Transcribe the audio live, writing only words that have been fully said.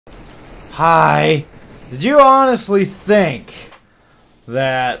Hi. Did you honestly think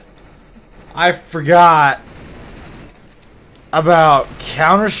that I forgot about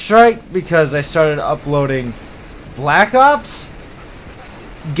Counter-Strike because I started uploading Black Ops?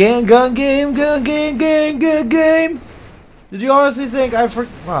 Gun game. Did you honestly think I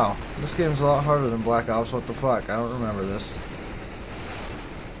Wow, this game's a lot harder than Black Ops. What the fuck? I don't remember this.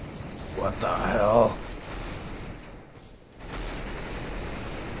 What the hell?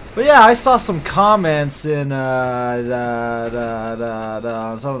 But yeah, I saw some comments in on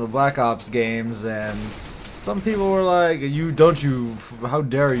some of the Black Ops games, and some people were like, how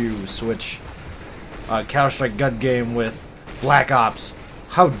dare you switch Counter-Strike gun game with Black Ops?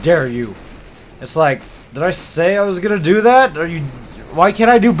 How dare you? It's like, did I say I was gonna do that? Why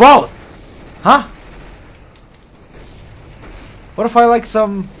can't I do both? Huh? What if I like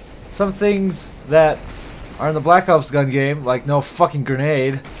some things that are in the Black Ops gun game, like no fucking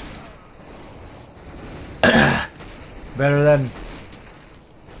grenade? Better than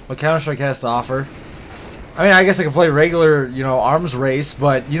what Counter-Strike has to offer. I mean, I guess I could play regular, arms race,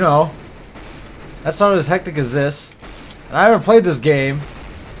 but, that's not as hectic as this. And I haven't played this game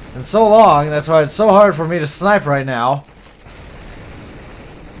in so long, that's why it's so hard for me to snipe right now.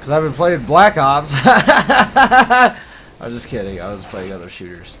 Because I've been playing Black Ops. I was just kidding, I was playing other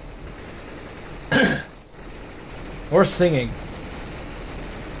shooters. Or singing.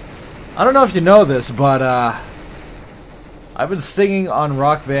 I don't know if you know this, but I've been singing on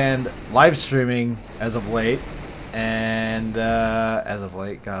Rock Band live streaming as of late. And God,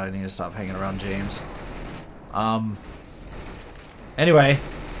 I need to stop hanging around James. Anyway,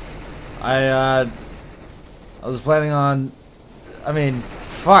 I was planning on,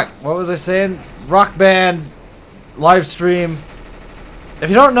 fuck, what was I saying? Rock Band live stream. If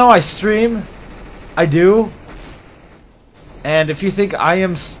you don't know, I stream. I do. And if you think I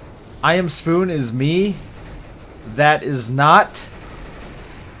am Sp00n is me, that is not.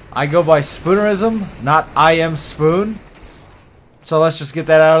 I go by Spoonerism, not I am Sp00n. So let's just get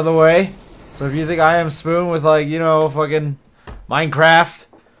that out of the way. So if you think I am Sp00n with, like, fucking Minecraft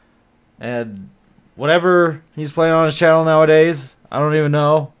and whatever he's playing on his channel nowadays, I don't even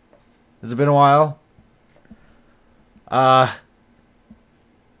know. It's been a while. Yeah,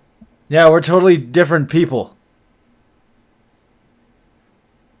 we're totally different people.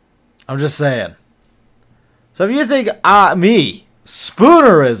 I'm just saying. So if you think me,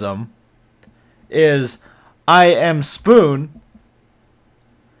 Spoonerism, is I am Sp00n,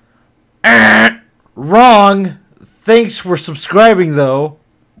 wrong. Thanks for subscribing, though.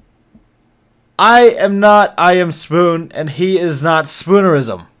 I am not I am Sp00n, and he is not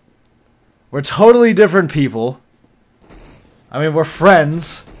Spoonerism. We're totally different people. I mean, we're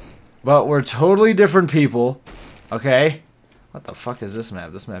friends, but we're totally different people. Okay? What the fuck is this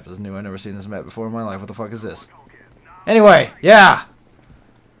map? This map is new. I've never seen this map before in my life. What the fuck is this? Anyway, yeah.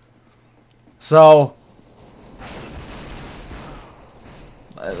 So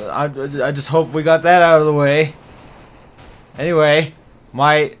I just hope we got that out of the way. Anyway,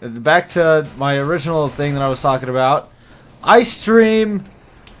 back to my original thing that I was talking about. I stream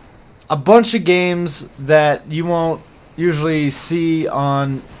a bunch of games that you won't usually see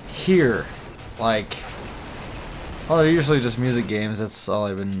on here. Like, well, they're usually just music games. That's all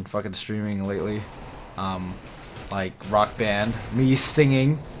I've been fucking streaming lately. Like Rock Band, me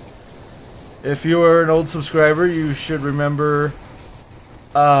singing. If you are an old subscriber, you should remember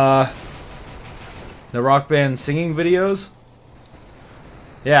the Rock Band singing videos.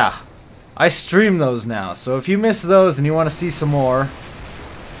 Yeah, I stream those now. So if you miss those and you want to see some more,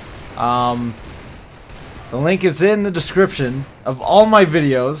 the link is in the description of all my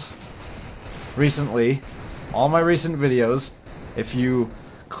videos recently. All my recent videos. If you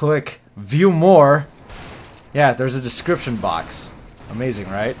click view more, yeah, there's a description box. Amazing,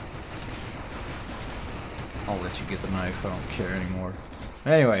 right? I'll let you get the knife. I don't care anymore.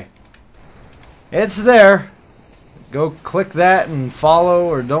 Anyway, it's there. Go click that and follow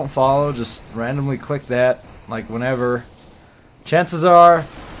or don't follow. Just randomly click that, like whenever. Chances are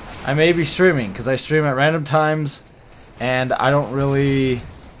I may be streaming because I stream at random times, and I don't really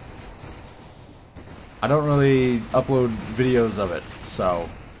upload videos of it, so,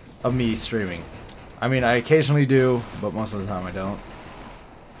 of me streaming. I mean, I occasionally do, but most of the time I don't.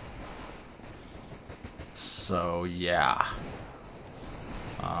 So, yeah.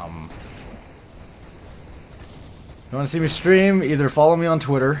 You want to see me stream? Either follow me on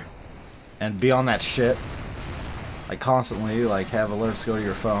Twitter and be on that shit, like constantly, like have alerts go to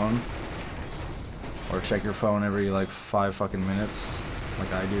your phone, or check your phone every like 5 fucking minutes,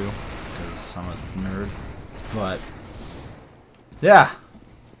 like I do, because I'm a nerd. But yeah,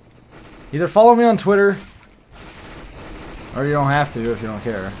 Either follow me on Twitter, or you don't have to if you don't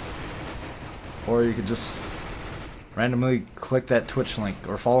care. Or you could just randomly click that Twitch link,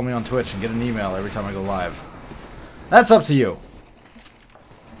 or follow me on Twitch and get an email every time I go live. That's up to you.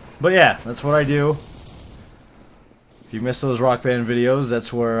 But yeah, that's what I do. If you missed those Rock Band videos,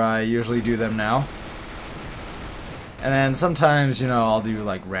 that's where I usually do them now. And then sometimes, you know, I'll do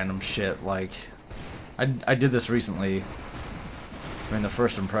like random shit, like I did this recently. I mean, the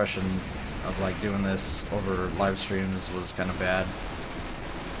first impression of like doing this over live streams was kind of bad.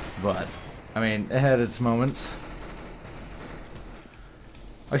 But, I mean, it had its moments.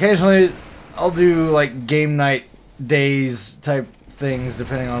 Occasionally, I'll do like game night days type things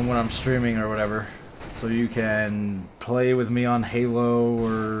depending on when I'm streaming or whatever. So you can play with me on Halo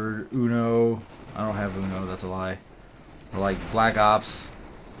or Uno. I don't have Uno, that's a lie. Or like Black Ops.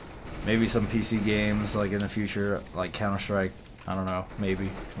 Maybe some PC games like in the future, like Counter-Strike. I don't know, maybe.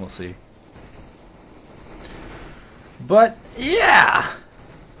 We'll see. But yeah!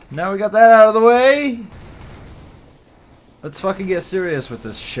 Now we got that out of the way. Let's fucking get serious with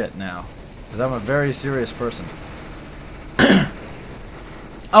this shit now. Because I'm a very serious person.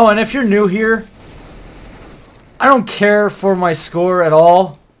 Oh, and if you're new here, I don't care for my score at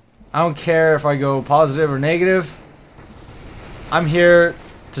all. I don't care if I go positive or negative. I'm here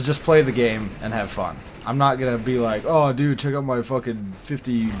to just play the game and have fun. I'm not gonna be like, oh dude, check out my fucking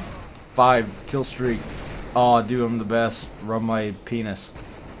 55 kill streak. Oh dude, I'm the best. Rub my penis.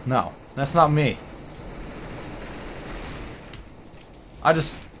 No, that's not me. I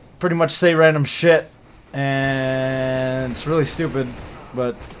just pretty much say random shit, and it's really stupid,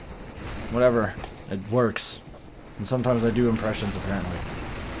 but whatever. It works. And sometimes I do impressions, apparently.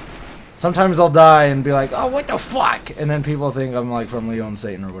 Sometimes I'll die and be like, oh, what the fuck? And then people think I'm like from Leon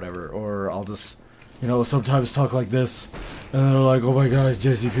Satan or whatever. Or I'll just, you know, sometimes talk like this. And then they're like, oh my god, it's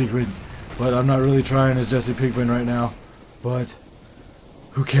Jesse Pinkman. But I'm not really trying as Jesse Pinkman right now. But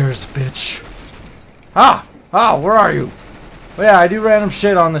who cares, bitch? Ah! Ah, where are you? Well, yeah, I do random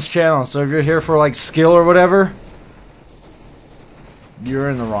shit on this channel. So if you're here for like skill or whatever, you're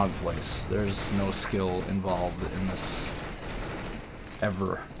in the wrong place. There's no skill involved in this.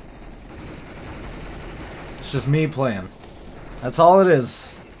 Ever. It's just me playing. That's all it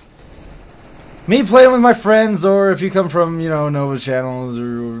is. Me playing with my friends, or if you come from, you know, Nova channels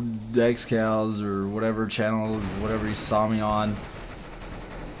or XCals or whatever channel, whatever you saw me on.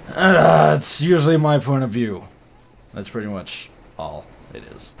 It's usually my point of view. That's pretty much all it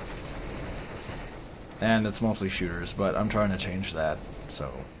is. And it's mostly shooters, but I'm trying to change that,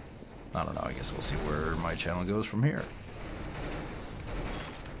 so I don't know, I guess we'll see where my channel goes from here.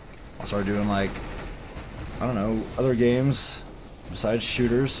 I'll start doing like, I don't know, other games besides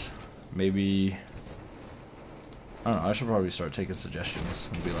shooters. Maybe, I don't know, I should probably start taking suggestions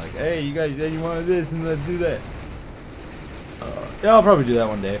and be like, hey, you guys, you want this and let's do that. Yeah, I'll probably do that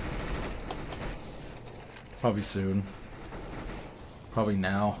one day. Probably soon. Probably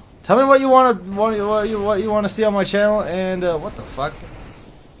now. Tell me what you want to see on my channel, and what the fuck?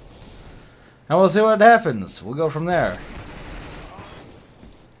 And we'll see what happens. We'll go from there.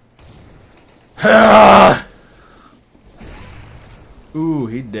 Ooh,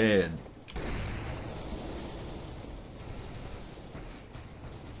 he dead.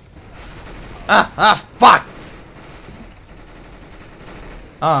 Ah, fuck!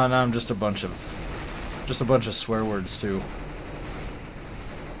 Ah, no, I'm just a bunch of swear words too.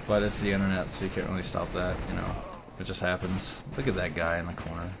 But it's the internet, so you can't really stop that, you know. It just happens. Look at that guy in the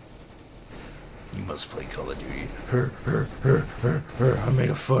corner. You must play Call of Duty. I made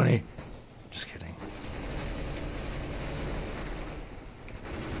it funny. Just kidding.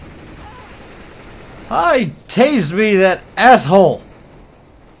 I tased me, that asshole!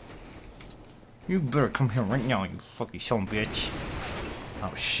 You better come here right now, you fucking son of a bitch.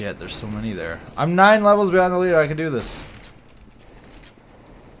 Oh shit, there's so many there. I'm 9 levels behind the leader, I can do this.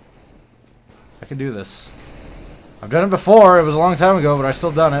 I can do this. I've done it before, it was a long time ago, but I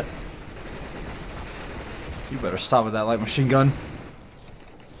still done it. You better stop with that light machine gun.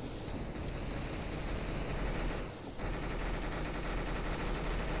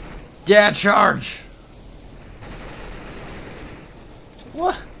 Yeah, charge!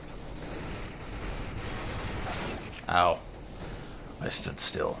 What? Ow. I stood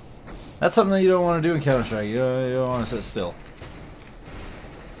still. That's something that you don't want to do in Counter-Strike. You don't want to sit still.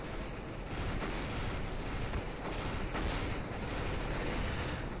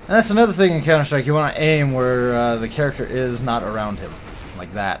 And that's another thing in Counter-Strike. You want to aim where the character is not around him.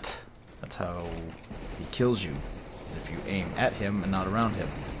 Like that. That's how he kills you. Is if you aim at him and not around him.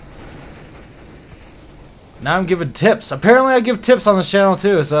 Now I'm giving tips. Apparently I give tips on this channel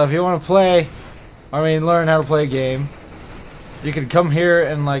too, so if you want to play, learn how to play a game, you can come here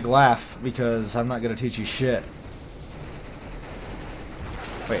and like laugh, because I'm not gonna teach you shit.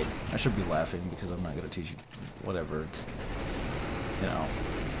 Wait, I should be laughing because I'm not gonna teach you whatever. It's, you know,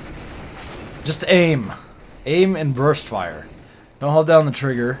 just aim. Aim and burst fire. Don't hold down the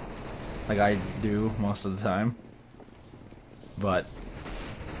trigger like I do most of the time. But,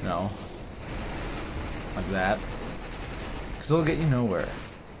 you know, like that. Because it'll get you nowhere.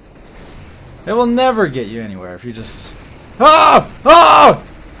 It will never get you anywhere if you just... Oh! Oh!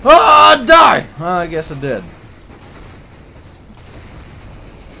 Oh! Die! Well, I guess it did.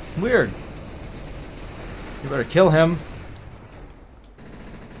 Weird. You better kill him.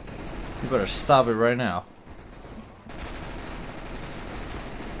 You better stop it right now.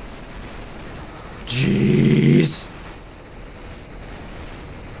 Jeez.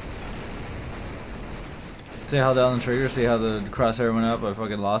 See how down the trigger? See how the crosshair went up? I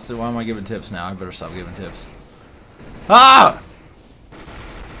fucking lost it. Why am I giving tips now? I better stop giving tips. Ah!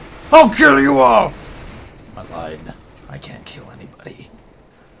 I'll kill you all! I lied. I can't kill anybody.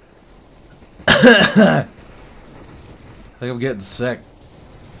 I think I'm getting sick.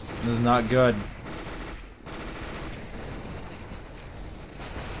 This is not good.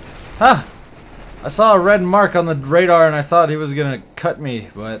 Huh! I saw a red mark on the radar and I thought he was gonna cut me,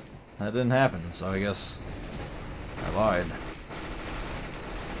 but that didn't happen, so I guess I lied.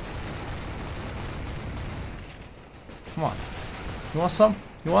 Come on. You want some?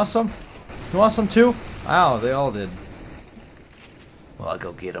 You want some? You want some too? Ow, they all did. Well, I'll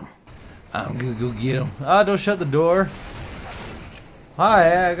go get them. I'm gonna go get them. Ah, don't shut the door.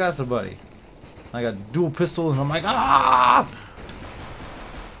 Hi, I got somebody. I got dual pistol and I'm like, ah!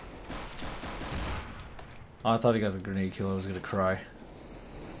 Oh, I thought he got the grenade kill. I was gonna cry.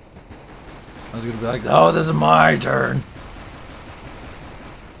 I was gonna be like, oh, this is my turn.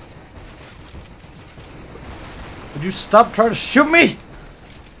 Would you stop trying to shoot me?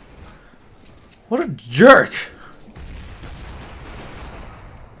 What a jerk.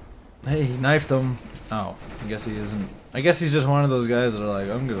 Hey, he knifed him. Oh, I guess he isn't. I guess he's just one of those guys that are like,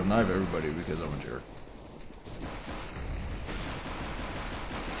 I'm gonna knife everybody because I'm a jerk.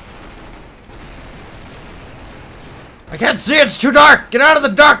 I can't see, it's too dark! Get out of the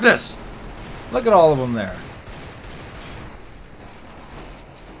darkness! Look at all of them there.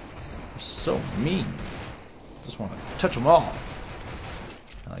 They're so mean. Just want to touch them all.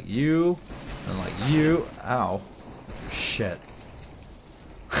 Like you, and like you. Ow. Shit.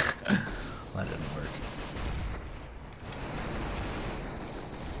 That didn't work.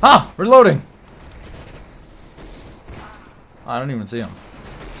 Ah! Reloading! I don't even see him.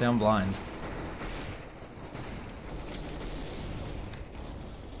 See, I'm blind.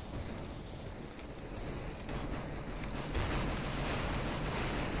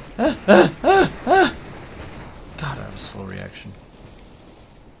 God, I have a slow reaction.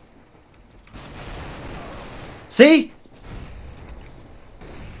 See?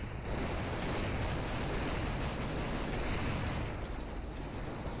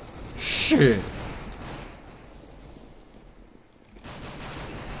 Shit.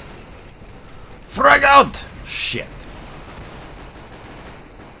 Frag out! Shit.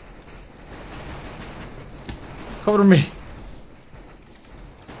 Cover me.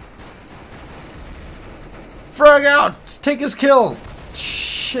 Frag out! Take his kill!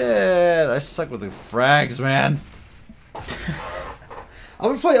 Shit, I suck with the frags, man. I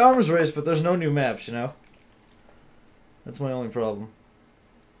would play Arms Race, but there's no new maps, you know? That's my only problem.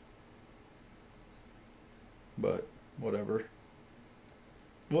 But, whatever.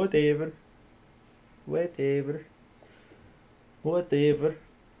 Whatever. Whatever. Whatever.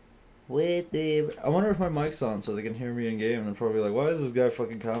 Whatever. I wonder if my mic's on so they can hear me in game. And they're probably like, why is this guy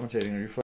fucking commentating? Are you fucking